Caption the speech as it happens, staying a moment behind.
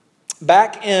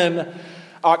Back in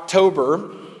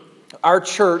October, our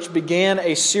church began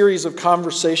a series of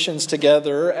conversations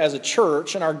together as a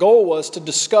church, and our goal was to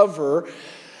discover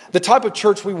the type of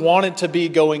church we wanted to be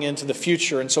going into the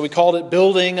future. And so we called it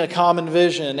Building a Common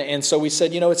Vision. And so we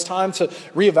said, it's time to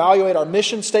reevaluate our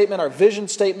mission statement, our vision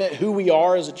statement, who we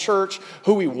are as a church,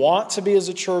 who we want to be as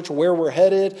a church, where we're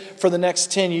headed for the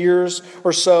next 10 years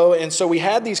or so. And so we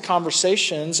had these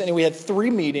conversations, and we had 3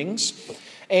 meetings,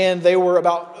 and they were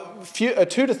about 2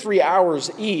 to 3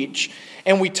 hours each.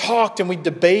 And we talked and we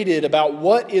debated about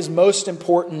what is most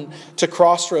important to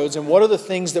Crossroads and what are the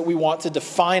things that we want to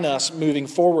define us moving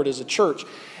forward as a church.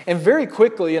 And very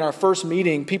quickly in our first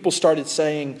meeting, people started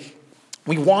saying,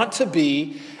 we want to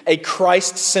be a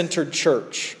Christ-centered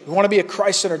church. We want to be a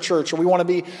Christ-centered church, or we want to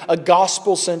be a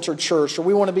gospel-centered church, or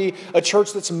we want to be a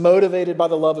church that's motivated by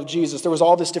the love of Jesus. There was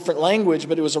all this different language,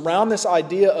 but it was around this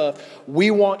idea of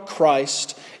we want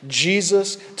Christ,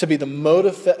 Jesus, to be the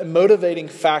motivating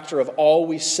factor of all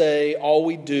we say, all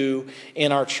we do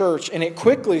in our church. And it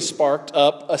quickly sparked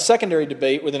up a secondary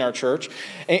debate within our church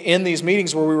in these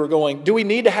meetings where we were going, do we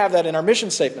need to have that in our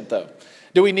mission statement though?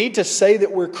 Do we need to say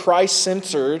that we're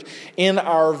Christ-centered in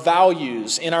our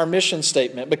values, in our mission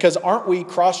statement? Because aren't we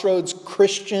Crossroads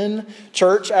Christian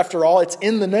Church after all? It's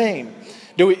in the name.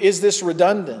 Is this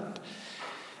redundant?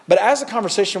 But as the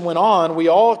conversation went on,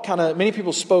 many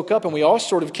people spoke up, and we all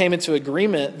sort of came into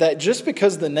agreement that just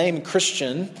because the name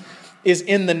Christian is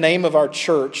in the name of our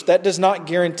church, that does not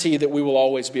guarantee that we will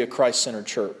always be a Christ-centered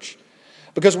church.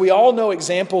 Because we all know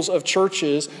examples of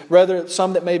churches, whether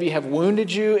some that maybe have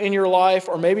wounded you in your life,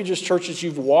 or maybe just churches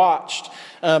you've watched,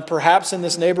 perhaps in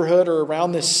this neighborhood or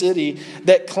around this city,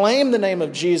 that claim the name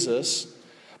of Jesus,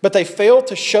 but they fail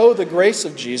to show the grace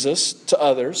of Jesus to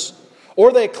others.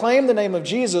 Or they claim the name of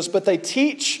Jesus, but they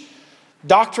teach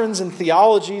doctrines and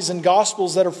theologies and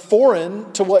gospels that are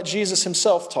foreign to what Jesus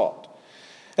himself taught.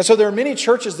 And so there are many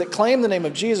churches that claim the name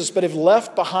of Jesus, but have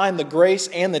left behind the grace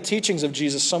and the teachings of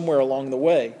Jesus somewhere along the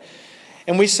way.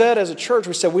 And we said as a church,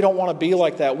 we don't want to be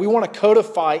like that. We want to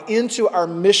codify into our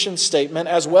mission statement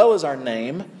as well as our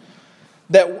name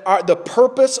that the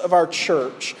purpose of our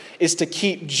church is to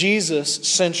keep Jesus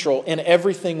central in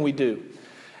everything we do.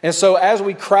 And so as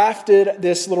we crafted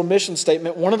this little mission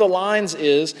statement, one of the lines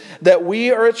is that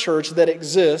we are a church that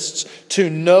exists to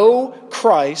know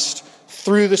Christ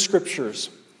through the Scriptures.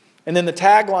 And then the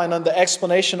tagline on the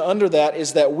explanation under that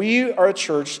is that we are a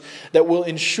church that will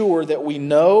ensure that we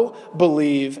know,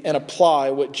 believe, and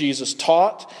apply what Jesus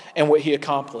taught and what he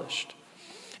accomplished.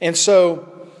 And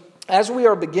so as we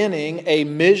are beginning a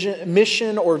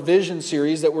mission or vision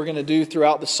series that we're going to do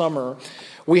throughout the summer,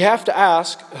 we have to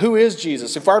ask, who is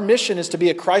Jesus? If our mission is to be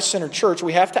a Christ-centered church,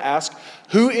 we have to ask,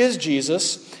 who is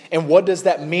Jesus and what does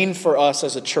that mean for us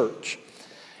as a church?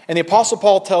 And the Apostle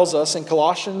Paul tells us in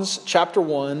Colossians chapter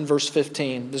 1, verse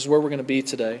 15, this is where we're going to be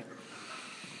today.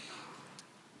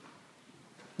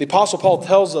 The Apostle Paul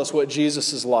tells us what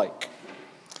Jesus is like.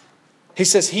 He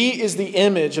says, he is the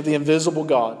image of the invisible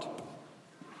God.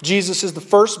 Jesus is the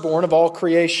firstborn of all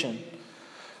creation.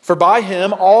 For by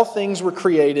him all things were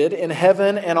created in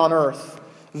heaven and on earth,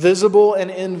 visible and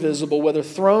invisible, whether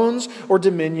thrones or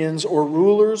dominions or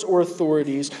rulers or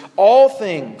authorities, all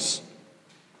things.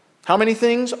 How many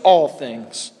things? All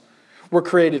things were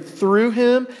created through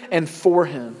him and for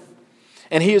him.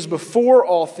 And he is before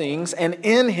all things, and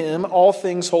in him all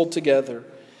things hold together.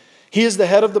 He is the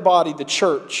head of the body, the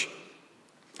church.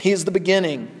 He is the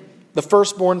beginning, the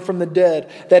firstborn from the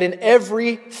dead, that in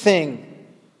everything,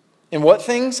 in what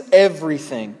things?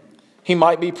 Everything, he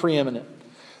might be preeminent.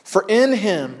 For in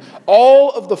him all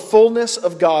of the fullness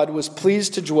of God was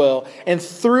pleased to dwell, and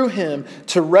through him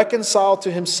to reconcile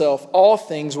to himself all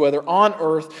things, whether on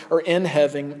earth or in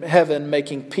heaven,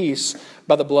 making peace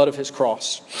by the blood of his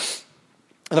cross.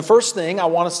 And the first thing I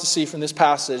want us to see from this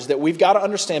passage that we've got to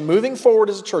understand moving forward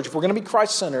as a church, if we're going to be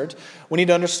Christ-centered, we need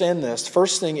to understand this. The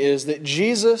first thing is that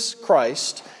Jesus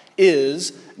Christ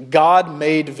is God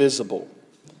made visible.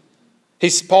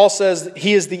 Paul says that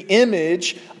he is the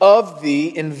image of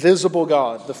the invisible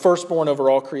God, the firstborn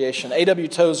over all creation. A.W.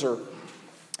 Tozer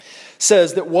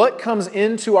says that what comes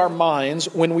into our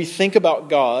minds when we think about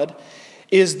God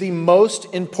is the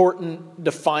most important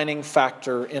defining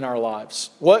factor in our lives.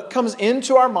 What comes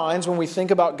into our minds when we think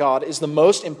about God is the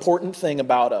most important thing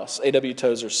about us, A.W.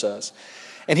 Tozer says.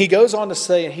 And he goes on to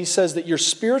say, and he says that your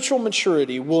spiritual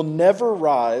maturity will never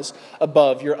rise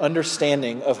above your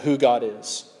understanding of who God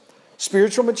is.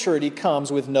 Spiritual maturity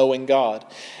comes with knowing God.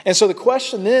 And so the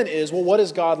question then is, well, what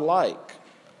is God like?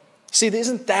 See,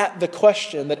 isn't that the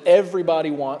question that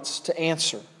everybody wants to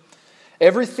answer?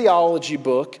 Every theology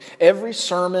book, every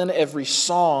sermon, every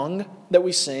song that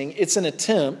we sing, it's an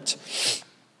attempt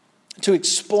to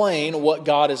explain what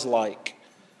God is like.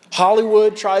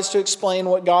 Hollywood tries to explain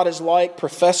what God is like.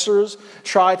 Professors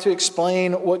try to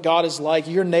explain what God is like.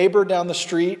 Your neighbor down the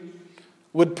street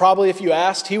would probably, if you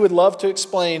asked, he would love to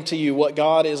explain to you what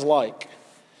God is like.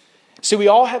 See, we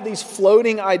all have these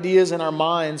floating ideas in our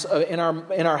minds, in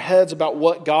our heads about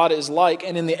what God is like.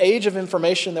 And in the age of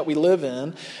information that we live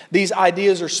in, these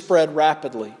ideas are spread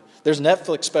rapidly. There's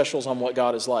Netflix specials on what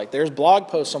God is like. There's blog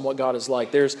posts on what God is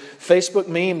like. There's Facebook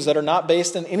memes that are not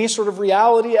based in any sort of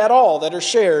reality at all that are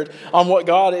shared on what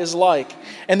God is like.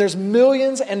 And there's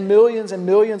millions and millions and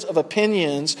millions of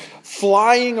opinions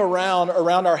flying around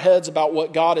our heads about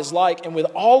what God is like. And with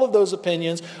all of those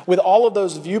opinions, with all of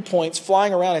those viewpoints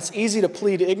flying around, it's easy to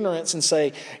plead ignorance and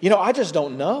say, I just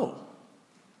don't know.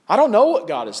 I don't know what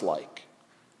God is like.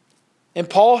 And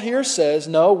Paul here says,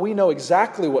 no, we know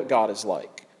exactly what God is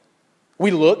like. We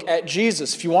look at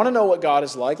Jesus. If you want to know what God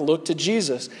is like, look to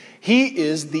Jesus. He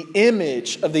is the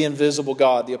image of the invisible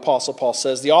God, the Apostle Paul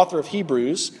says. The author of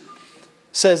Hebrews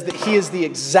says that he is the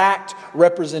exact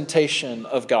representation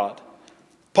of God.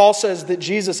 Paul says that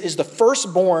Jesus is the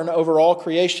firstborn over all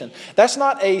creation. That's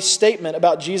not a statement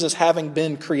about Jesus having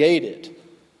been created.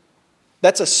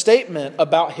 That's a statement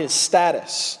about his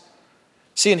status.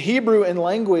 See, in Hebrew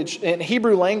language and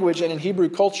in Hebrew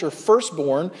culture,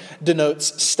 firstborn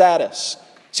denotes status.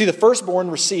 See, the firstborn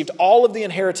received all of the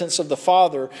inheritance of the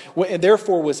Father and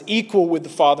therefore was equal with the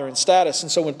Father in status.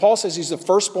 And so when Paul says he's the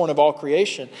firstborn of all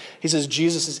creation, he says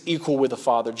Jesus is equal with the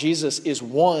Father. Jesus is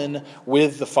one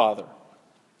with the Father.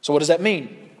 So what does that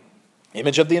mean?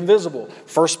 Image of the invisible,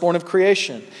 firstborn of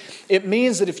creation. It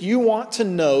means that if you want to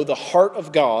know the heart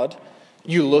of God,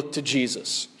 you look to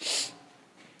Jesus.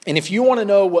 And if you want to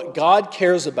know what God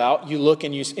cares about, you look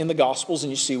in the Gospels and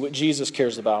you see what Jesus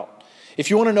cares about. If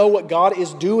you want to know what God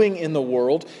is doing in the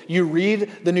world, you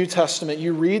read the New Testament,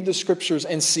 you read the Scriptures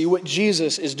and see what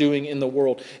Jesus is doing in the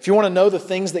world. If you want to know the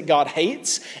things that God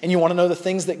hates and you want to know the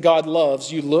things that God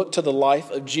loves, you look to the life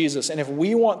of Jesus. And if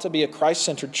we want to be a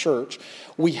Christ-centered church,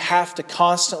 we have to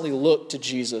constantly look to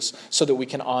Jesus so that we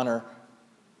can honor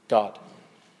God.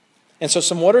 And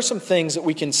so what are some things that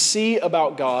we can see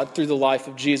about God through the life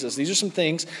of Jesus? These are some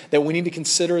things that we need to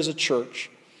consider as a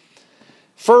church.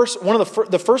 First,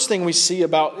 the first thing we see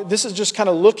about, this is just kind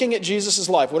of looking at Jesus'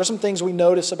 life. What are some things we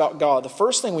notice about God? The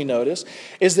first thing we notice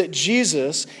is that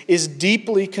Jesus is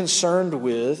deeply concerned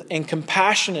with and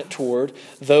compassionate toward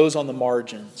those on the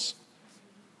margins.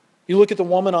 You look at the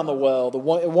woman on the well, the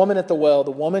woman at the well,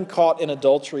 the woman caught in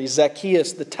adultery,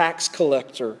 Zacchaeus, the tax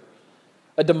collector,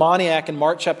 a demoniac in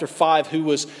Mark chapter 5 who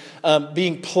was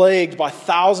being plagued by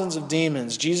thousands of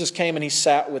demons. Jesus came and he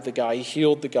sat with the guy. He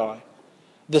healed the guy.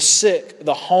 The sick,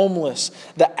 the homeless,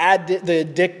 the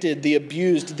addicted, the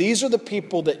abused. These are the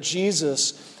people that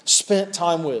Jesus spent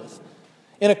time with.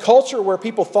 In a culture where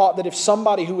people thought that if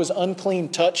somebody who was unclean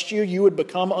touched you, you would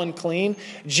become unclean,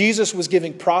 Jesus was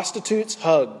giving prostitutes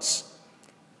hugs.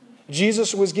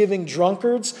 Jesus was giving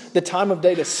drunkards the time of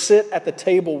day to sit at the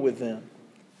table with them.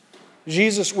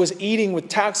 Jesus was eating with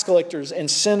tax collectors and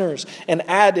sinners and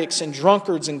addicts and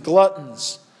drunkards and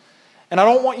gluttons. And I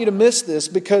don't want you to miss this,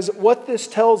 because what this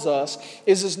tells us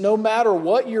is no matter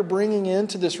what you're bringing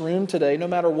into this room today, no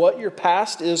matter what your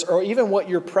past is or even what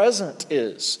your present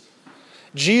is,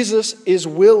 Jesus is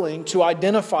willing to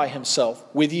identify himself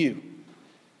with you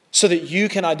so that you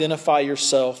can identify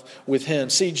yourself with him.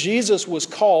 See, Jesus was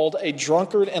called a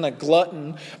drunkard and a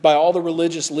glutton by all the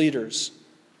religious leaders.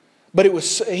 But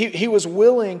he was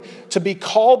willing to be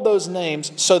called those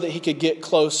names so that he could get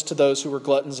close to those who were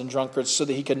gluttons and drunkards, so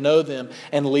that he could know them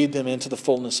and lead them into the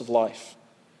fullness of life.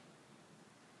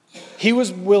 He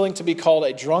was willing to be called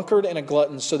a drunkard and a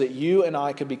glutton so that you and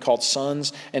I could be called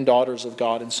sons and daughters of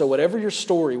God. And so whatever your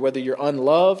story, whether you're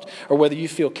unloved or whether you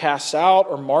feel cast out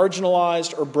or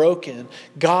marginalized or broken,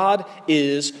 God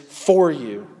is for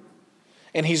you.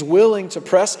 And he's willing to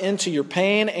press into your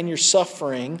pain and your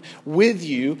suffering with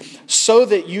you so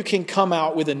that you can come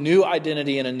out with a new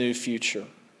identity and a new future.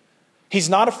 He's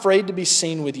not afraid to be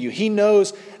seen with you. He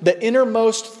knows the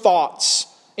innermost thoughts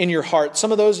in your heart.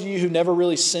 Some of those of you who never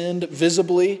really sinned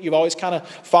visibly, you've always kind of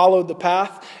followed the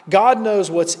path. God knows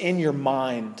what's in your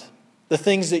mind, the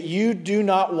things that you do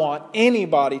not want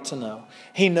anybody to know.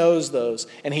 He knows those,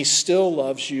 and he still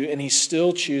loves you, and he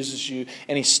still chooses you,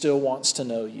 and he still wants to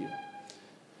know you.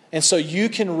 And so you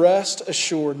can rest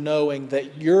assured knowing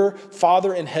that your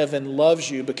Father in heaven loves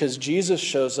you, because Jesus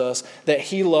shows us that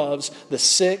he loves the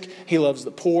sick, he loves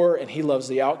the poor, and he loves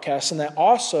the outcasts. And that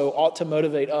also ought to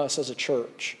motivate us as a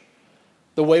church.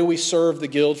 the way we serve the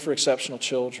Guild for Exceptional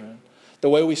Children, the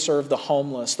way we serve the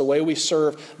homeless, the way we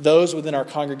serve those within our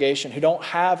congregation who don't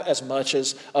have as much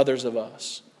as others of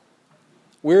us.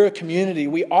 We're a community,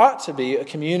 we ought to be a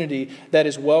community that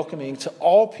is welcoming to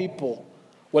all people,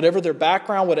 whatever their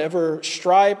background, whatever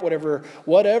stripe,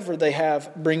 whatever they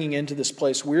have bringing into this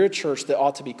place. We're a church that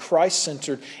ought to be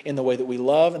Christ-centered in the way that we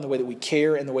love, in the way that we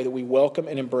care, in the way that we welcome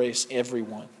and embrace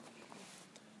everyone.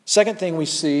 Second thing we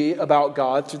see about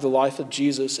God through the life of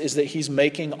Jesus is that He's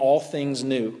making all things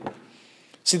new.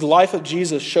 See, the life of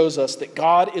Jesus shows us that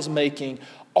God is making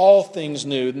all things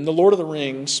new. In The Lord of the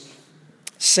Rings,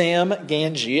 Sam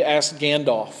Gamgee asked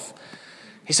Gandalf,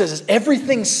 he says, is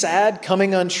everything sad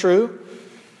coming untrue?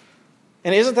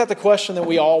 And isn't that the question that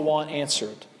we all want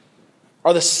answered?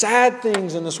 Are the sad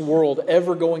things in this world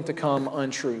ever going to come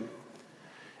untrue?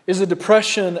 Is the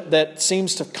depression that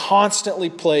seems to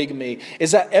constantly plague me,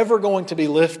 is that ever going to be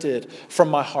lifted from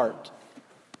my heart?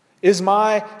 Is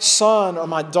my son or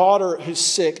my daughter who's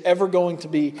sick ever going to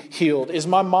be healed? Is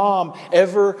my mom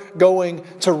ever going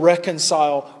to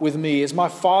reconcile with me? Is my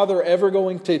father ever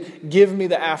going to give me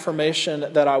the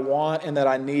affirmation that I want and that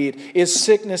I need? Is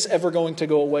sickness ever going to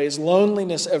go away? Is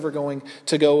loneliness ever going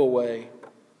to go away?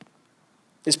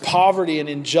 Is poverty and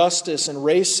injustice and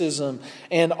racism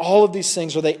and all of these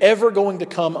things, are they ever going to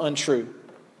come untrue?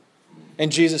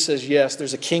 And Jesus says, yes,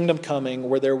 there's a kingdom coming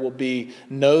where there will be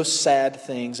no sad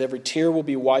things. Every tear will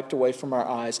be wiped away from our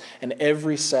eyes, and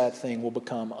every sad thing will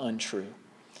become untrue.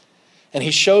 And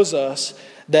He shows us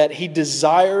that He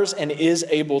desires and is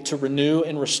able to renew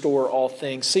and restore all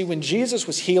things. See, when Jesus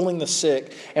was healing the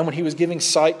sick, and when He was giving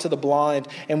sight to the blind,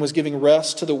 and was giving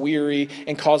rest to the weary,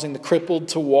 and causing the crippled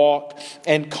to walk,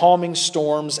 and calming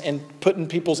storms, and putting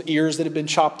people's ears that had been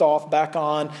chopped off back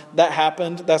on, that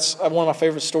happened. That's one of my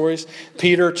favorite stories.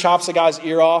 Peter chops a guy's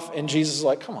ear off, and Jesus is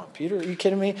like, come on, Peter, are you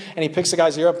kidding me? And He picks the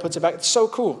guy's ear up and puts it back. It's so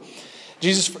cool.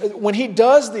 Jesus, when He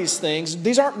does these things,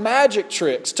 these aren't magic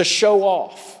tricks to show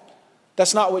off.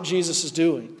 That's not what Jesus is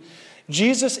doing.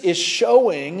 Jesus is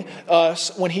showing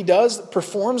us, when He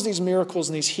performs these miracles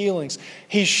and these healings,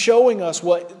 He's showing us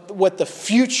what the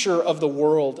future of the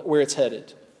world, where it's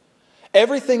headed.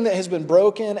 Everything that has been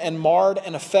broken and marred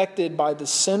and affected by the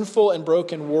sinful and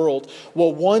broken world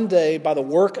will one day, by the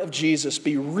work of Jesus,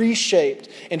 be reshaped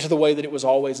into the way that it was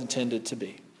always intended to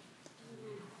be.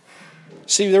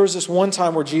 See, there was this one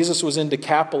time where Jesus was in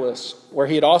Decapolis, where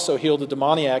He had also healed a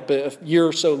demoniac, but a year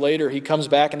or so later He comes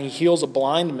back and He heals a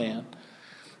blind man.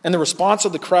 And the response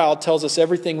of the crowd tells us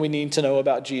everything we need to know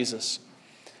about Jesus.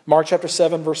 Mark chapter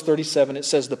 7, verse 37, it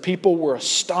says, the people were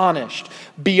astonished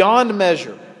beyond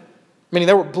measure, meaning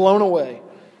they were blown away.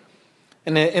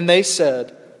 And they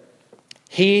said,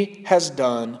 He has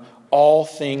done all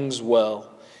things well.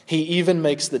 He even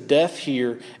makes the deaf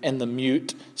hear and the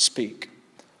mute speak.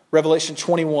 Revelation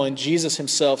 21, Jesus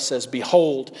Himself says,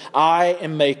 behold, I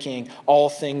am making all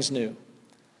things new.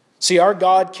 See, our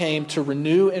God came to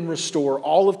renew and restore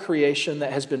all of creation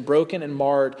that has been broken and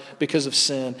marred because of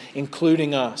sin,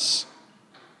 including us.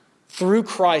 Through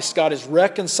Christ, God is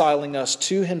reconciling us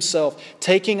to Himself,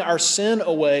 taking our sin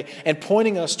away and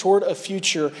pointing us toward a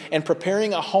future and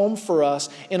preparing a home for us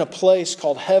in a place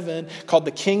called heaven, called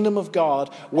the kingdom of God,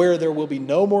 where there will be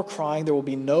no more crying, there will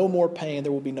be no more pain,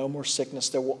 there will be no more sickness,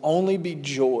 there will only be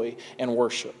joy and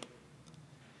worship.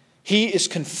 He is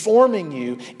conforming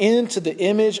you into the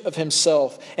image of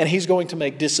Himself, and He's going to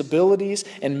make disabilities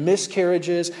and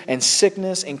miscarriages and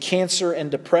sickness and cancer and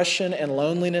depression and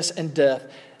loneliness and death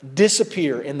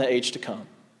disappear in the age to come.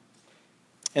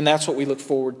 And that's what we look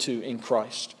forward to in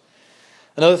Christ.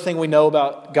 Another thing we know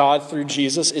about God through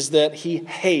Jesus is that He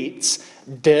hates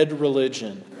dead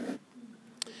religion.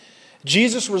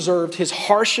 Jesus reserved His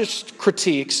harshest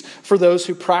critiques for those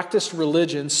who practiced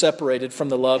religion separated from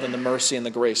the love and the mercy and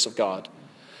the grace of God.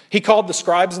 He called the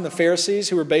scribes and the Pharisees,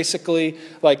 who were basically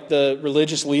like the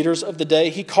religious leaders of the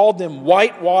day, He called them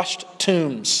whitewashed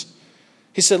tombs.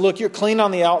 He said, look, you're clean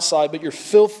on the outside, but you're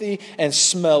filthy and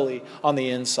smelly on the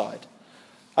inside.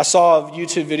 I saw a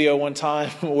YouTube video one time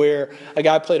where a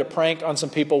guy played a prank on some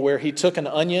people where he took an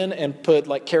onion and put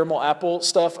like caramel apple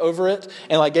stuff over it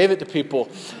and like gave it to people.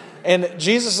 And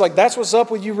Jesus is like, that's what's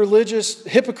up with you religious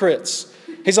hypocrites.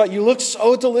 He's like, you look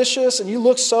so delicious and you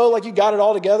look so like you got it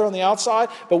all together on the outside,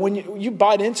 but when you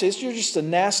bite into it, you're just a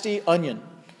nasty onion.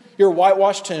 You're a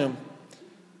whitewashed tomb.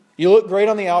 You look great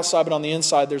on the outside, but on the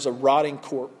inside, there's a rotting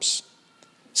corpse.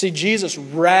 See, Jesus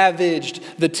ravaged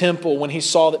the temple when He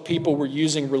saw that people were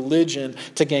using religion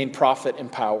to gain profit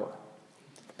and power.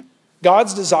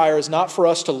 God's desire is not for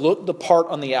us to look the part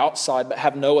on the outside, but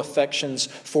have no affections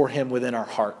for Him within our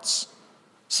hearts.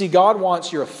 See, God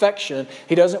wants your affection.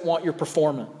 He doesn't want your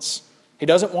performance. He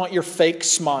doesn't want your fake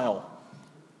smile.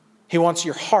 He wants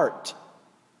your heart.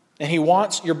 And He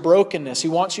wants your brokenness. He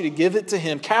wants you to give it to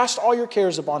Him. Cast all your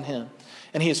cares upon Him.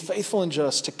 And He is faithful and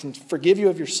just to forgive you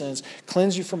of your sins,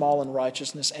 cleanse you from all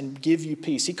unrighteousness, and give you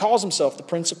peace. He calls Himself the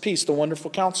Prince of Peace, the wonderful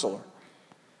counselor.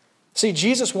 See,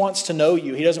 Jesus wants to know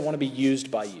you. He doesn't want to be used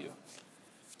by you.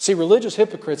 See, religious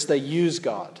hypocrites, they use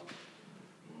God.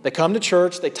 They come to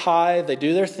church, they tithe, they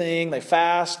do their thing, they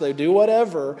fast, they do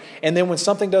whatever. And then when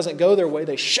something doesn't go their way,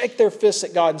 they shake their fists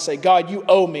at God and say, God, you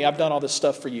owe me. I've done all this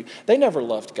stuff for you. They never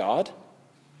loved God.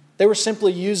 They were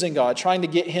simply using God, trying to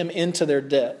get Him into their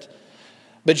debt.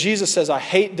 But Jesus says, I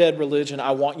hate dead religion.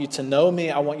 I want you to know me.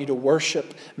 I want you to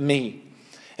worship me.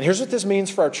 And here's what this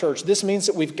means for our church. This means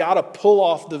that we've got to pull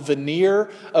off the veneer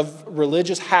of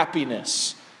religious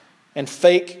happiness and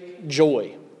fake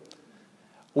joy.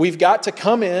 We've got to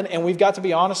come in and we've got to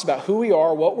be honest about who we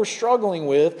are, what we're struggling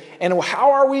with, and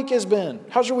how our week has been.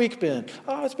 How's your week been?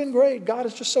 Oh, it's been great. God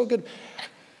is just so good.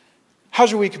 How's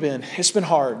your week been? It's been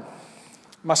hard.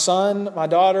 My son, my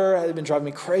daughter have been driving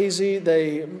me crazy.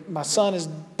 My son is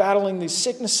battling these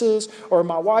sicknesses, or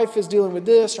my wife is dealing with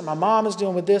this, or my mom is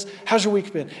dealing with this. How's your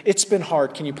week been? It's been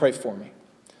hard. Can you pray for me?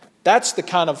 That's the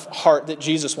kind of heart that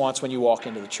Jesus wants when you walk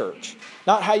into the church.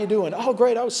 Not how you doing. Oh,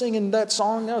 great, I was singing that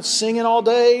song. I was singing all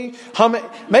day, humming.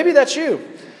 Maybe that's you.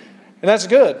 And that's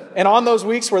good. And on those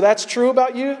weeks where that's true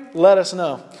about you, let us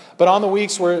know. But on the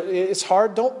weeks where it's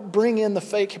hard, don't bring in the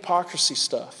fake hypocrisy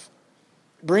stuff.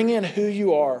 Bring in who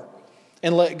you are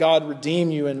and let God redeem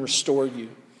you and restore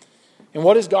you. And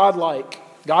what is God like?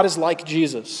 God is like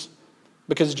Jesus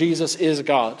because Jesus is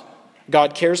God.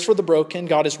 God cares for the broken.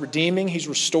 God is redeeming. He's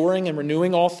restoring and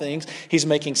renewing all things. He's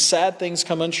making sad things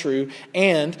come untrue.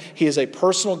 And He is a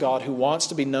personal God who wants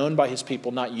to be known by His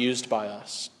people, not used by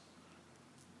us.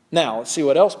 Now, let's see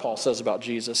what else Paul says about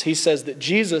Jesus. He says that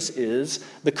Jesus is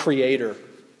the Creator.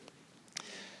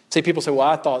 See, people say, well,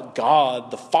 I thought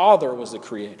God, the Father, was the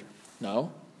Creator.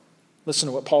 No. Listen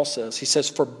to what Paul says. He says,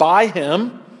 for by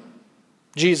Him,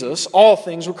 Jesus, all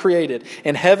things were created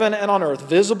in heaven and on earth,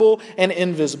 visible and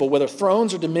invisible, whether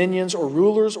thrones or dominions or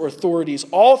rulers or authorities.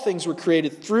 All things were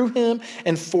created through Him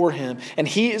and for Him. And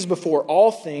He is before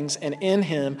all things, and in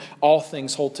Him all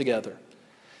things hold together.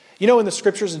 You know, in the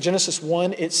scriptures in Genesis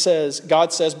 1, it says,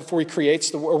 God says before He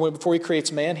creates before He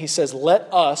creates man, He says,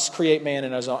 let us create man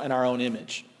in our own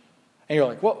image. And you're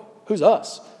like, well, who's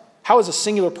us? How is a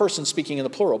singular person speaking in the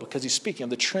plural? Because He's speaking of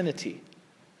the Trinity.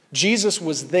 Jesus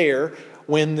was there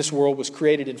when this world was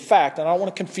created. In fact, and I don't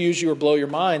want to confuse you or blow your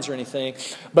minds or anything,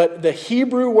 but the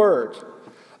Hebrew word,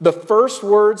 the first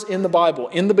words in the Bible,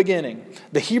 in the beginning,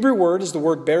 the Hebrew word is the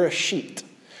word bereshit,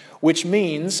 which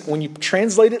means, when you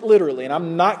translate it literally, and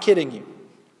I'm not kidding you,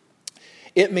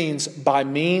 it means by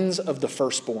means of the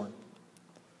firstborn.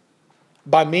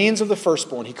 By means of the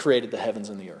firstborn, He created the heavens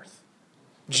and the earth.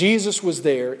 Jesus was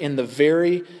there in the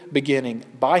very beginning.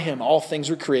 By Him, all things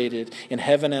were created in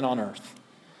heaven and on earth.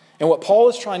 And what Paul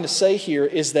is trying to say here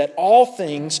is that all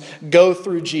things go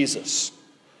through Jesus.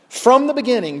 From the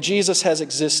beginning, Jesus has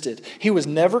existed. He was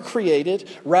never created.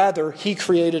 Rather, He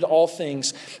created all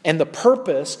things. And the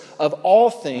purpose of all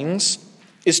things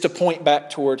is to point back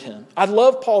toward Him. I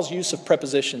love Paul's use of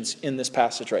prepositions in this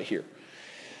passage right here.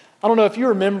 I don't know if you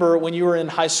remember when you were in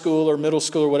high school or middle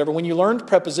school or whatever, when you learned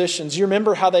prepositions, you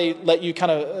remember how they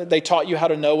they taught you how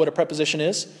to know what a preposition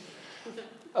is?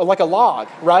 Like a log,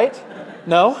 right?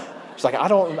 No? It's like, I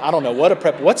don't know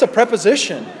what's a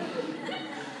preposition?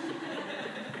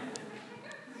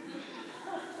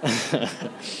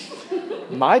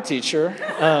 My teacher,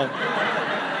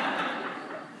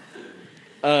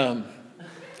 and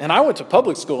I went to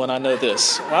public school and I know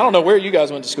this. I don't know where you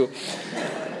guys went to school.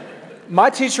 My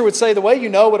teacher would say the way you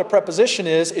know what a preposition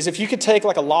is if you could take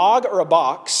like a log or a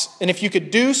box, and if you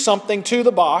could do something to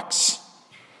the box,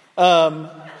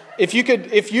 if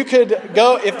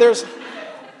there's,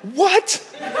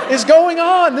 what is going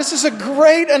on? This is a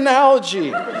great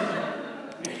analogy.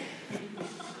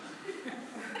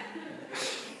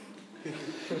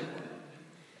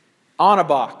 On a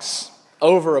box,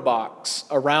 over a box,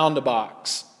 around a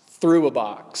box, through a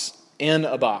box, in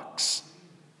a box.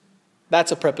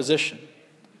 That's a preposition.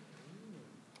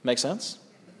 Make sense?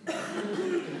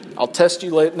 I'll test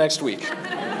you next week.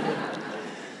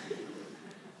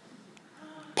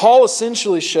 Paul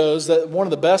essentially shows that one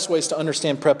of the best ways to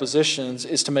understand prepositions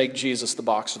is to make Jesus the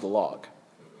box or the log.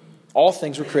 All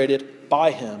things were created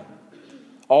by Him.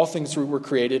 All things were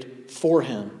created for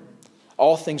Him.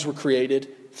 All things were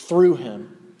created through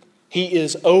Him. He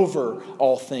is over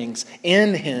all things.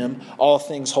 In Him, all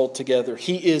things hold together.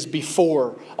 He is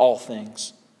before all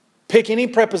things. Pick any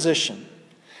preposition.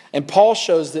 And Paul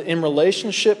shows that in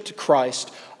relationship to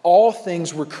Christ, all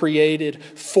things were created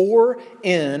for,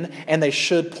 in, and they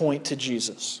should point to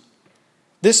Jesus.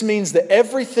 This means that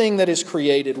everything that is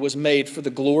created was made for the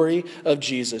glory of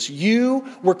Jesus. You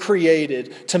were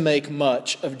created to make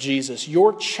much of Jesus.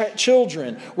 Your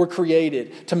children were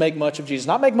created to make much of Jesus.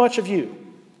 Not make much of you.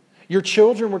 Your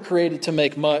children were created to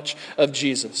make much of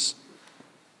Jesus.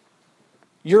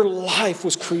 Your life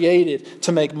was created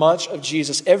to make much of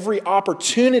Jesus. Every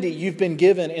opportunity you've been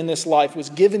given in this life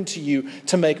was given to you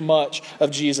to make much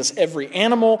of Jesus. Every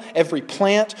animal, every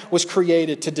plant was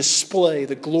created to display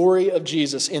the glory of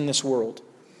Jesus in this world.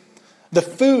 The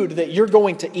food that you're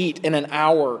going to eat in an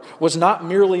hour was not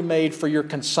merely made for your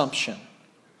consumption.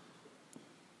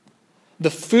 The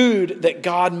food that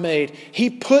God made, He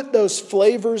put those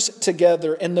flavors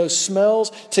together and those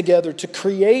smells together to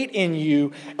create in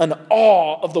you an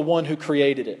awe of the one who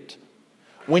created it.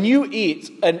 When you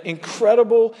eat an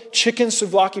incredible chicken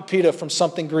souvlaki pita from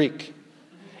something Greek,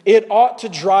 it ought to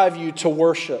drive you to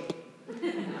worship.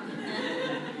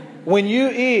 When you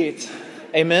eat,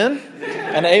 amen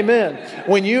and amen,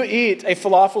 when you eat a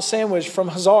falafel sandwich from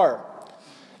Hazar,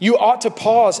 you ought to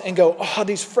pause and go, oh,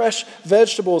 these fresh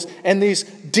vegetables and these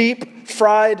deep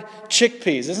fried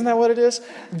chickpeas. Isn't that what it is?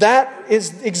 That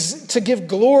is to give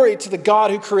glory to the God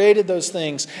who created those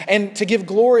things and to give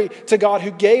glory to God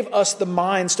who gave us the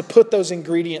minds to put those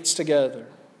ingredients together.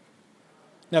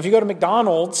 Now, if you go to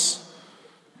McDonald's,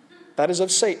 that is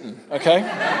of Satan, okay?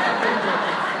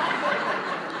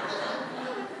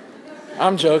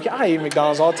 I'm joking. I eat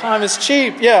McDonald's all the time. It's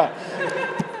cheap, yeah.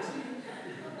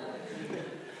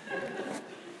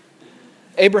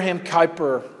 Abraham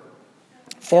Kuyper,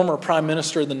 former Prime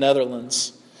Minister of the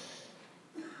Netherlands,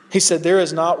 he said, there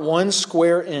is not one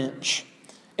square inch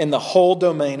in the whole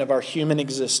domain of our human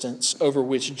existence over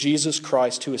which Jesus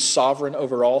Christ, who is sovereign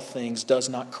over all things, does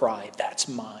not cry, that's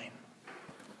mine.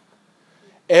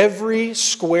 Every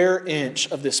square inch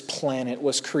of this planet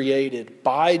was created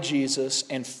by Jesus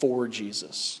and for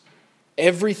Jesus.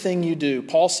 Everything you do,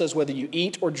 Paul says whether you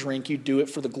eat or drink, you do it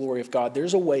for the glory of God.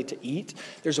 There's a way to eat.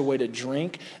 There's a way to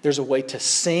drink. There's a way to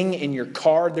sing in your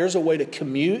car. There's a way to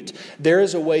commute. There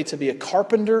is a way to be a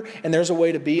carpenter. And there's a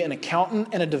way to be an accountant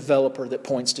and a developer that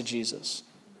points to Jesus.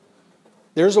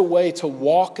 There's a way to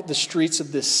walk the streets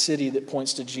of this city that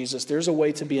points to Jesus. There's a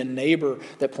way to be a neighbor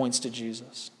that points to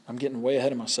Jesus. I'm getting way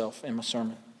ahead of myself in my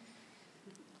sermon.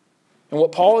 And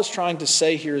what Paul is trying to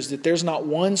say here is that there's not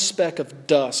one speck of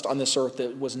dust on this earth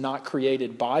that was not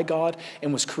created by God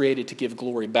and was created to give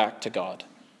glory back to God.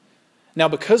 Now,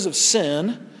 because of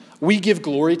sin, we give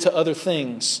glory to other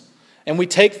things. And we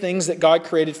take things that God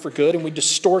created for good and we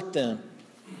distort them.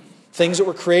 Things that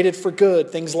were created for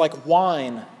good, things like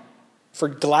wine, for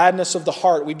gladness of the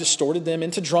heart, we distorted them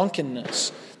into drunkenness.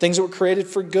 Things that were created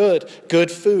for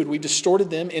good food, we distorted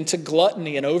them into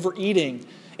gluttony and overeating.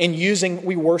 And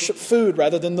we worship food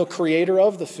rather than the creator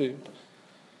of the food.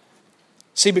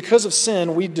 See, because of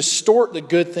sin, we distort the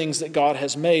good things that God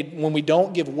has made when we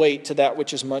don't give weight to that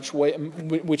which is most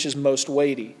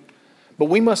weighty. But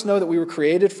we must know that we were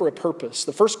created for a purpose.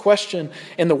 The first question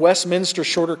in the Westminster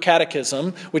Shorter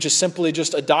Catechism, which is simply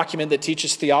just a document that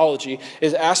teaches theology,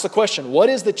 is ask the question, what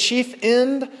is the chief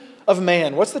end of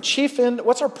man? What's the chief end?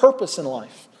 What's our purpose in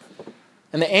life?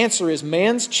 And the answer is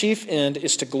man's chief end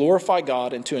is to glorify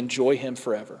God and to enjoy Him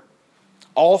forever.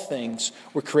 All things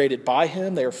were created by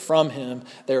Him, they are from Him,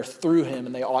 they are through Him,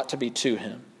 and they ought to be to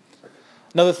Him.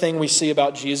 Another thing we see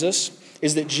about Jesus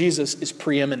is that Jesus is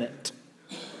preeminent.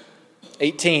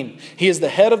 18, He is the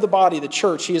head of the body, the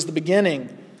church. He is the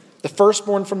beginning, the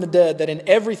firstborn from the dead, that in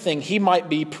everything He might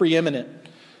be preeminent.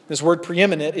 This word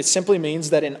preeminent, it simply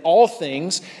means that in all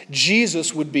things,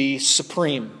 Jesus would be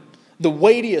supreme. The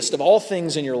weightiest of all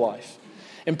things in your life.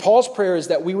 And Paul's prayer is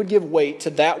that we would give weight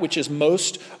to that which is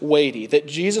most weighty, that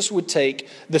Jesus would take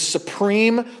the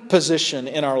supreme position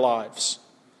in our lives,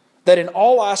 that in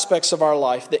all aspects of our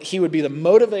life, that He would be the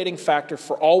motivating factor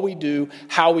for all we do,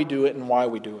 how we do it, and why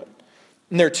we do it.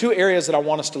 And there are two areas that I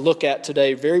want us to look at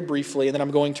today very briefly, and then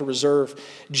I'm going to reserve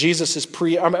we're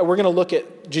going to look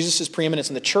at Jesus' preeminence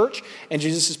in the church and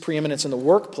Jesus' preeminence in the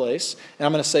workplace, and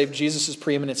I'm going to save Jesus'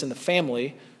 preeminence in the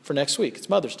family for next week. It's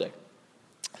Mother's Day.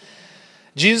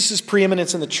 Jesus'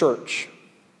 preeminence in the church.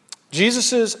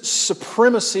 Jesus'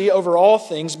 supremacy over all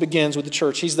things begins with the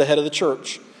church. He's the head of the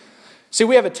church. See,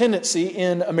 we have a tendency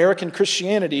in American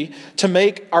Christianity to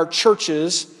make our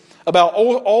churches about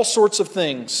all sorts of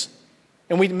things.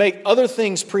 And we make other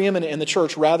things preeminent in the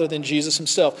church rather than Jesus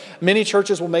himself. Many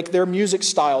churches will make their music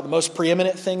style the most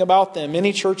preeminent thing about them.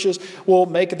 Many churches will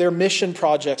make their mission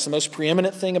projects the most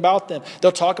preeminent thing about them.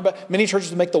 Many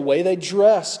churches will make the way they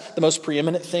dress the most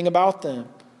preeminent thing about them,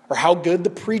 or how good the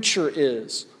preacher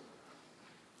is.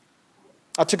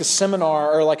 I took a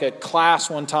seminar or like a class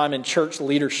one time in church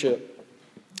leadership.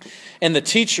 And the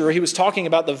teacher, he was talking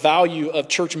about the value of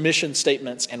church mission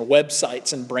statements and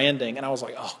websites and branding. And I was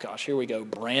like, oh gosh, here we go,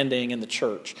 branding in the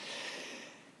church.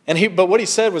 But what he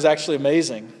said was actually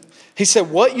amazing. He said,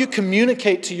 what you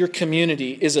communicate to your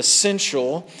community is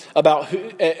essential about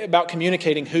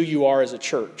communicating who you are as a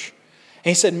church.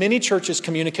 And he said, many churches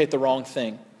communicate the wrong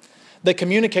thing. They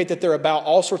communicate that they're about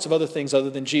all sorts of other things other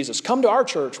than Jesus. Come to our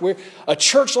church. We're a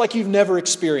church like you've never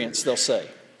experienced, they'll say.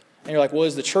 And you're like, well,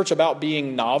 is the church about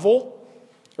being novel?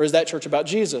 Or is that church about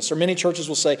Jesus? Or many churches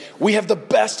will say, we have the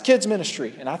best kids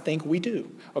ministry. And I think we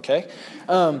do, okay?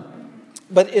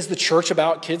 But is the church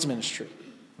about kids ministry?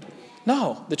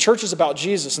 No, the church is about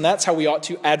Jesus. And that's how we ought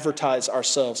to advertise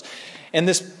ourselves. And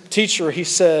this teacher, he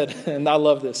said, and I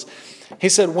love this. He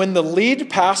said, when the lead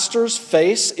pastor's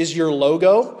face is your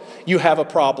logo, you have a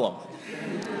problem.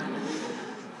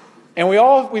 And we've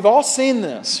all seen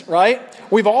this, right?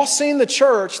 We've all seen the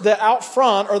church that out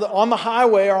front or on the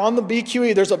highway or on the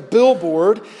BQE, there's a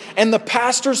billboard and the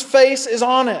pastor's face is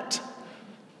on it.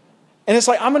 And it's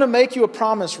like, I'm going to make you a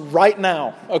promise right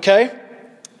now, okay?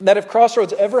 That if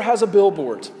Crossroads ever has a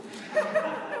billboard,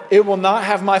 it will not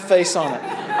have my face on it.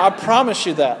 I promise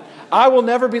you that. I will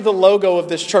never be the logo of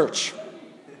this church.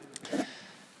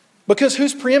 Because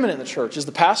who's preeminent in the church? Is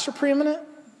the pastor preeminent?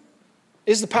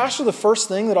 Is the pastor the first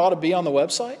thing that ought to be on the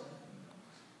website?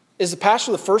 Is the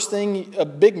pastor the first thing, a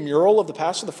big mural of the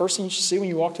pastor, the first thing you should see when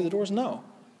you walk through the doors? No.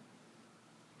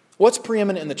 What's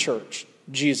preeminent in the church?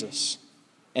 Jesus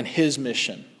and his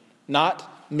mission,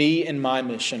 not me and my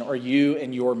mission or you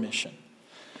and your mission.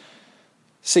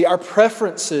 See, our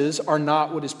preferences are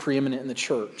not what is preeminent in the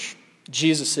church.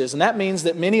 Jesus is. And that means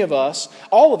that many of us,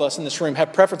 all of us in this room,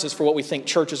 have preferences for what we think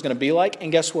church is going to be like.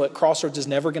 And guess what? Crossroads is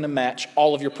never going to match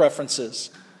all of your preferences.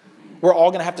 We're all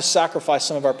going to have to sacrifice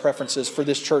some of our preferences for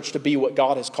this church to be what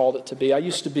God has called it to be. I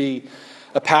used to be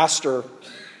a pastor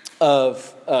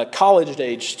of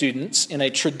college-age students in a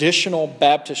traditional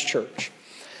Baptist church.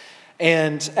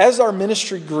 And as our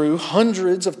ministry grew,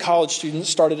 hundreds of college students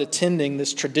started attending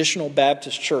this traditional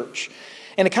Baptist church.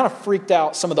 And it kind of freaked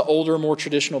out some of the older, more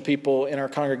traditional people in our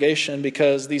congregation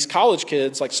because these college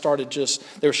kids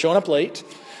they were showing up late.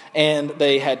 And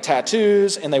they had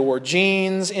tattoos, and they wore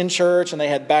jeans in church, and they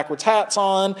had backwards hats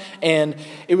on. And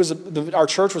our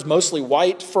church was mostly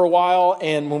white for a while.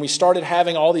 And when we started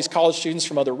having all these college students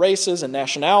from other races and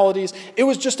nationalities, it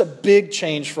was just a big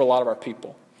change for a lot of our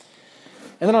people.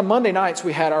 And then on Monday nights,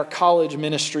 we had our college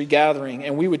ministry gathering,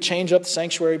 and we would change up the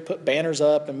sanctuary, put banners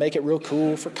up, and make it real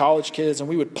cool for college kids. And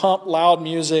we would pump loud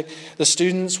music. The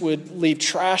students would leave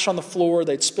trash on the floor.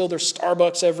 They'd spill their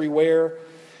Starbucks everywhere.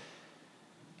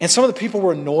 And some of the people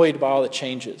were annoyed by all the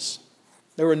changes.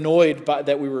 They were annoyed by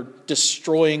that we were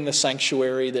destroying the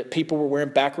sanctuary, that people were wearing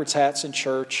backwards hats in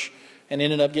church and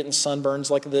ended up getting sunburns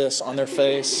like this on their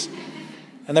face.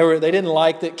 And they didn't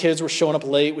like that kids were showing up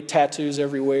late with tattoos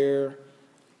everywhere.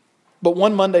 But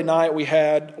one Monday night we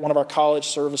had one of our college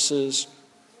services,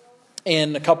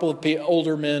 and a couple of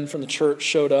older men from the church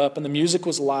showed up, and the music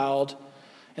was loud,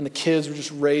 and the kids were just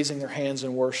raising their hands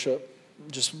in worship,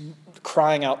 just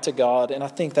crying out to God. And I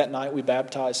think that night we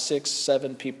baptized 6,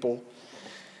 7 people.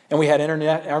 And we had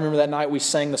internet. I remember that night we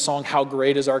sang the song, How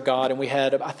Great Is Our God. And we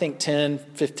had, I think, 10,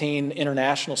 15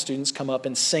 international students come up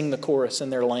and sing the chorus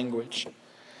in their language.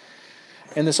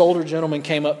 And this older gentleman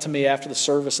came up to me after the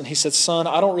service and he said, son,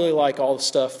 I don't really like all the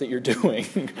stuff that you're doing.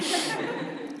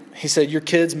 He said, your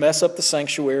kids mess up the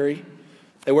sanctuary.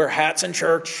 They wear hats in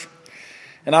church.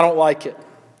 And I don't like it.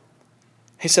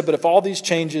 He said, but if all these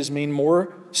changes mean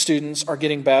more students are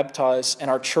getting baptized and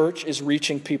our church is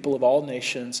reaching people of all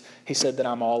nations, he said that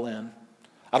I'm all in.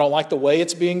 I don't like the way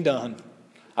it's being done.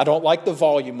 I don't like the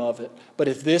volume of it. But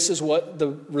if this is what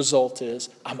the result is,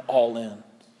 I'm all in.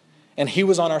 And he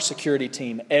was on our security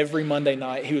team every Monday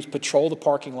night. He would patrol the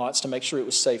parking lots to make sure it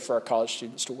was safe for our college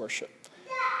students to worship.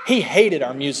 He hated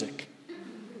our music,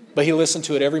 but he listened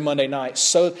to it every Monday night.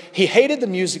 So he hated the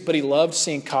music, but he loved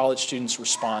seeing college students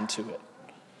respond to it.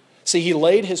 See, he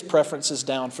laid his preferences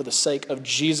down for the sake of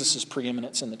Jesus'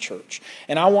 preeminence in the church.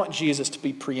 And I want Jesus to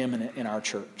be preeminent in our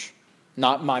church,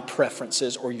 not my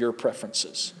preferences or your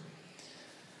preferences.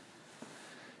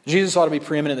 Jesus ought to be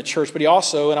preeminent in the church, but he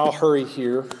also, and I'll hurry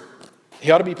here, he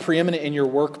ought to be preeminent in your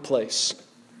workplace.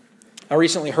 I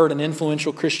recently heard an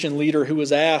influential Christian leader who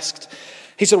was asked,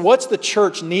 He said, what's the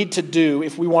church need to do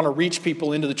if we want to reach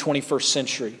people into the 21st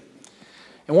century?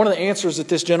 And one of the answers that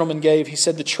this gentleman gave, he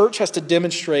said the church has to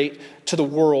demonstrate to the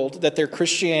world that their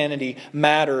Christianity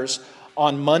matters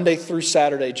on Monday through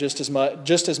Saturday just as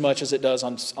much as it does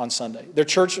on Sunday.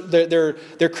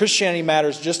 Their Christianity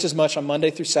matters just as much on Monday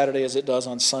through Saturday as it does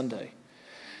on Sunday.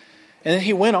 And then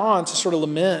he went on to sort of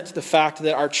lament the fact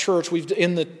that our church,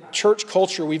 in the church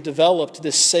culture, we've developed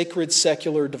this sacred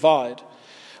secular divide,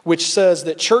 which says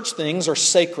that church things are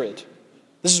sacred.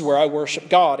 This is where I worship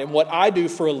God. And what I do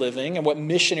for a living and what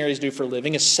missionaries do for a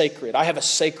living is sacred. I have a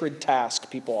sacred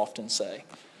task, people often say.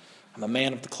 I'm a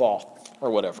man of the cloth or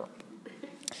whatever.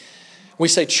 We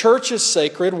say church is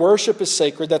sacred, worship is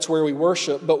sacred, that's where we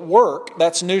worship. But work,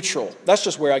 that's neutral. That's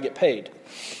just where I get paid.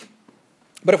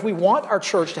 But if we want our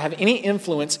church to have any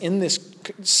influence in this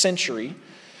century,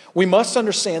 we must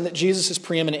understand that Jesus is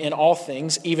preeminent in all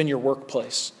things, even your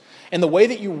workplace. And the way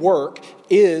that you work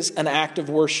is an act of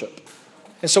worship.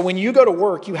 And so when you go to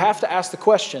work, you have to ask the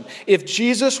question, if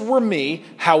Jesus were me,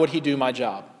 how would he do my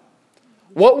job?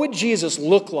 What would Jesus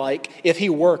look like if he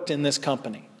worked in this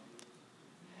company?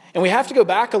 And we have to go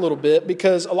back a little bit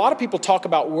because a lot of people talk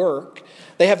about work.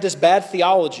 They have this bad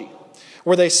theology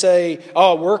where they say,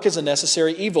 oh, work is a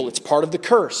necessary evil. It's part of the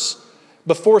curse.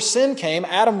 Before sin came,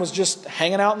 Adam was just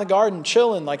hanging out in the garden,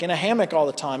 chilling, like in a hammock all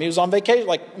the time. He was on vacation,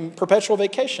 like perpetual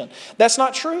vacation. That's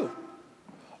not true.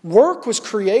 Work was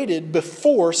created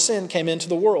before sin came into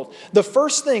the world. The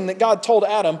first thing that God told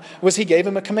Adam was he gave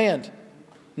him a command.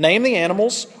 Name the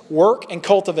animals, work and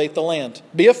cultivate the land.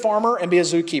 Be a farmer and be a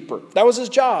zookeeper. That was his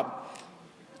job.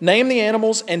 Name the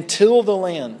animals and till the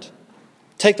land.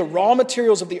 Take the raw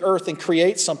materials of the earth and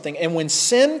create something. And when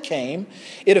sin came,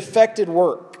 it affected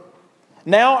work.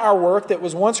 Now our work that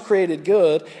was once created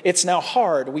good, it's now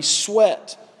hard. We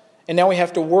sweat. And now we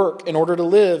have to work in order to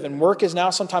live. And work is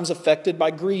now sometimes affected by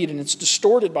greed and it's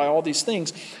distorted by all these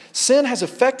things. Sin has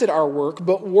affected our work,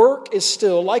 but work is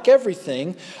still, like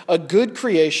everything, a good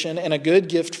creation and a good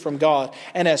gift from God.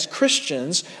 And as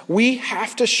Christians, we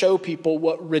have to show people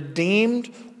what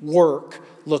redeemed work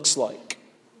looks like.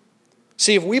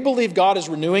 See, if we believe God is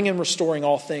renewing and restoring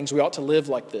all things, we ought to live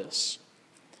like this.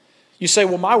 You say,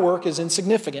 well, my work is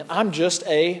insignificant. I'm just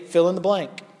a fill in the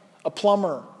blank, a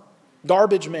plumber,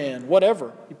 garbage man,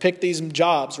 whatever. You pick these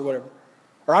jobs or whatever.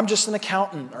 Or I'm just an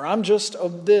accountant, or I'm just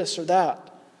of this or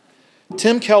that.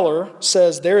 Tim Keller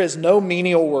says there is no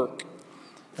menial work.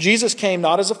 Jesus came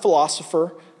not as a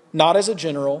philosopher, not as a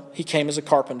general. He came as a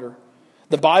carpenter.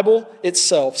 The Bible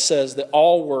itself says that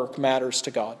all work matters to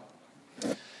God.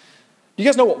 Do you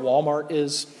guys know what Walmart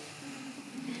is?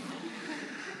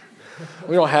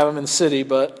 We don't have them in the city,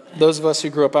 but those of us who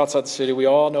grew up outside the city, we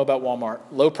all know about Walmart.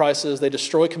 Low prices, they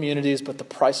destroy communities, but the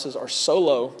prices are so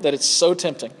low that it's so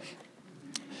tempting.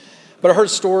 But I heard a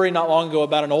story not long ago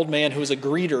about an old man who was a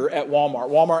greeter at Walmart.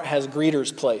 Walmart has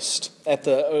greeters placed at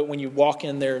when you walk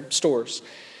in their stores.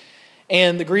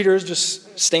 And the greeters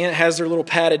just has their little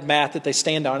padded mat that they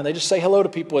stand on, and they just say hello to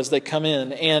people as they come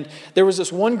in. And there was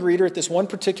this one greeter at this one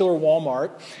particular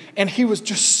Walmart, and he was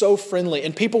just so friendly.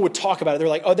 And people would talk about it. They're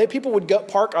like, people would go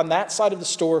park on that side of the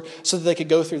store so that they could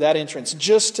go through that entrance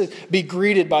just to be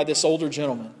greeted by this older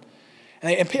gentleman.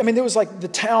 And there was like the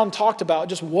town talked about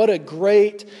just what a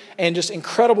great and just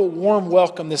incredible warm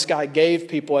welcome this guy gave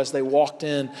people as they walked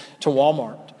in to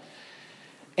Walmart.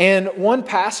 And one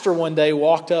pastor one day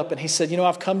walked up and he said,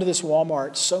 I've come to this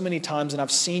Walmart so many times and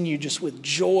I've seen you just with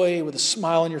joy, with a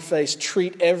smile on your face,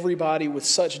 treat everybody with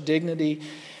such dignity.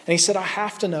 And he said, I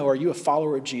have to know, are you a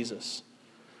follower of Jesus?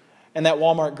 And that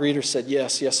Walmart greeter said,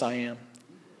 yes, I am.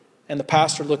 And the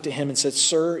pastor looked at him and said,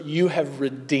 sir, you have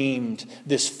redeemed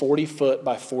this 40-foot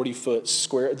by 40-foot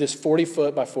square, this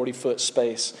 40-foot by 40-foot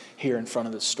space here in front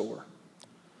of the store.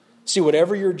 See,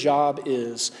 whatever your job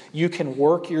is, you can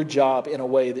work your job in a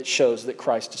way that shows that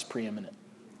Christ is preeminent.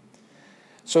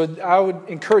 So I would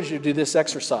encourage you to do this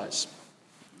exercise.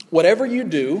 Whatever you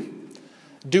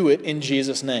do it in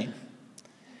Jesus' name.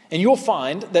 And you'll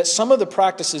find that some of the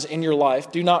practices in your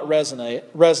life do not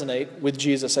resonate with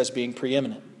Jesus as being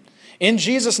preeminent. In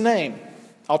Jesus' name,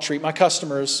 I'll treat my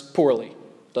customers poorly.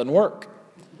 Doesn't work.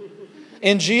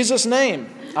 In Jesus' name,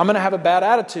 I'm going to have a bad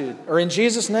attitude. Or in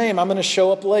Jesus' name, I'm going to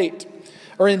show up late.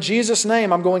 Or in Jesus'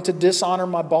 name, I'm going to dishonor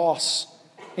my boss.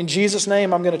 In Jesus'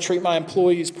 name, I'm going to treat my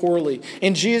employees poorly.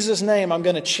 In Jesus' name, I'm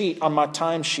going to cheat on my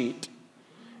timesheet.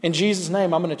 In Jesus'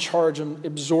 name, I'm going to charge an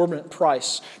exorbitant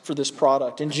price for this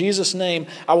product. In Jesus' name,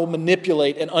 I will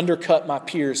manipulate and undercut my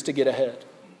peers to get ahead.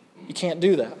 You can't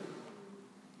do that.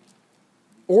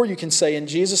 Or you can say, in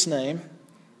Jesus' name,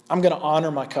 I'm going to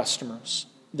honor my customers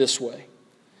this way.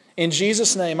 In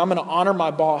Jesus' name, I'm going to honor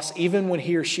my boss even when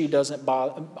he or she doesn't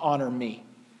honor me.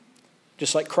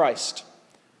 Just like Christ,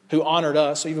 who honored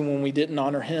us even when we didn't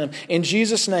honor him. In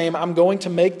Jesus' name, I'm going to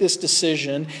make this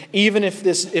decision even if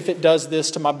it does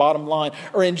this to my bottom line.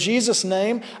 Or in Jesus'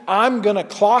 name, I'm going to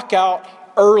clock out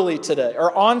early today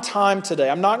or on time today.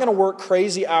 I'm not going to work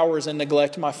crazy hours and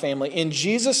neglect my family. In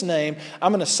Jesus' name,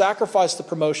 I'm going to sacrifice the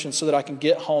promotion so that I can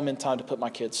get home in time to put my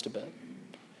kids to bed.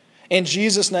 In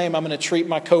Jesus' name, I'm going to treat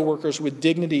my coworkers with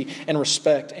dignity and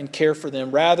respect and care for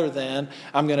them rather than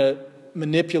I'm going to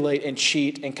manipulate and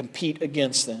cheat and compete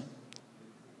against them.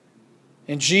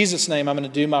 In Jesus' name, I'm going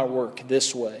to do my work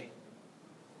this way.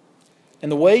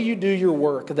 And the way you do your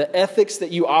work, the ethics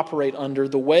that you operate under,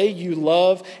 the way you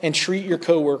love and treat your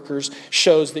coworkers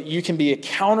shows that you can be a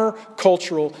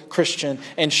counter-cultural Christian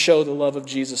and show the love of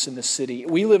Jesus in this city.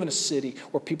 We live in a city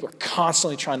where people are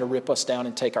constantly trying to rip us down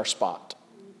and take our spot.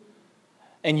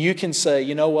 And you can say,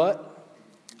 you know what?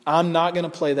 I'm not going to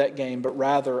play that game, but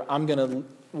rather I'm going to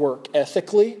work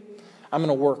ethically, I'm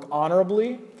going to work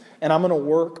honorably, and I'm going to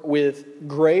work with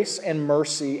grace and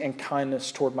mercy and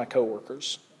kindness toward my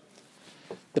coworkers.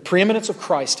 The preeminence of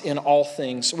Christ in all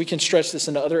things. We can stretch this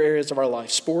into other areas of our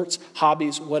life. Sports,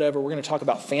 hobbies, whatever. We're going to talk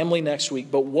about family next week.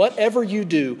 But whatever you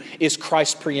do, is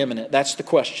Christ preeminent? That's the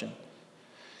question.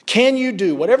 Can you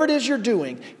do, whatever it is you're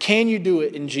doing, can you do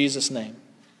it in Jesus' name?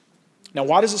 Now,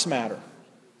 why does this matter?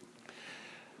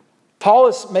 Paul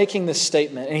is making this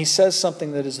statement, and he says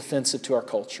something that is offensive to our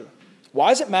culture.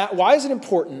 Why is it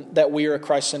important that we are a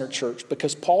Christ-centered church?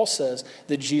 Because Paul says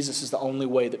that Jesus is the only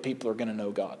way that people are going to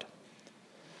know God.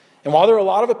 And while there are a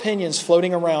lot of opinions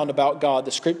floating around about God,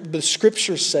 the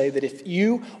scriptures say that if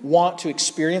you want to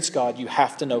experience God, you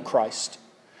have to know Christ.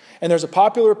 And there's a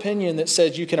popular opinion that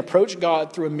says you can approach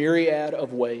God through a myriad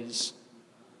of ways.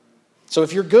 So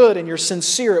if you're good and you're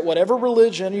sincere at whatever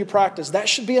religion you practice, that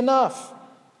should be enough.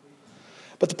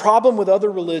 But the problem with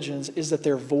other religions is that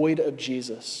they're void of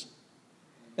Jesus.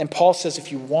 And Paul says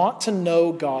if you want to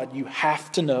know God, you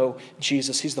have to know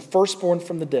Jesus. He's the firstborn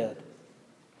from the dead.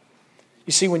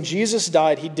 You see, when Jesus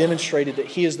died, he demonstrated that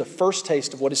he is the first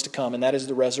taste of what is to come, and that is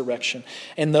the resurrection.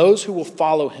 And those who will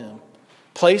follow him,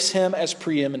 place him as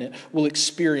preeminent, will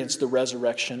experience the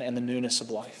resurrection and the newness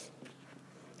of life.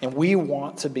 And we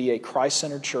want to be a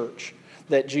Christ-centered church,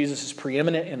 that Jesus is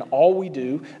preeminent in all we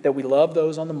do, that we love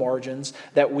those on the margins,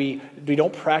 that we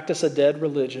don't practice a dead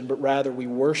religion, but rather we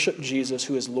worship Jesus,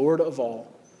 who is Lord of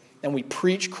all. And we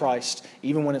preach Christ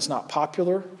even when it's not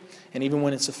popular and even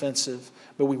when it's offensive.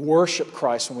 But we worship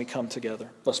Christ when we come together.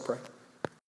 Let's pray.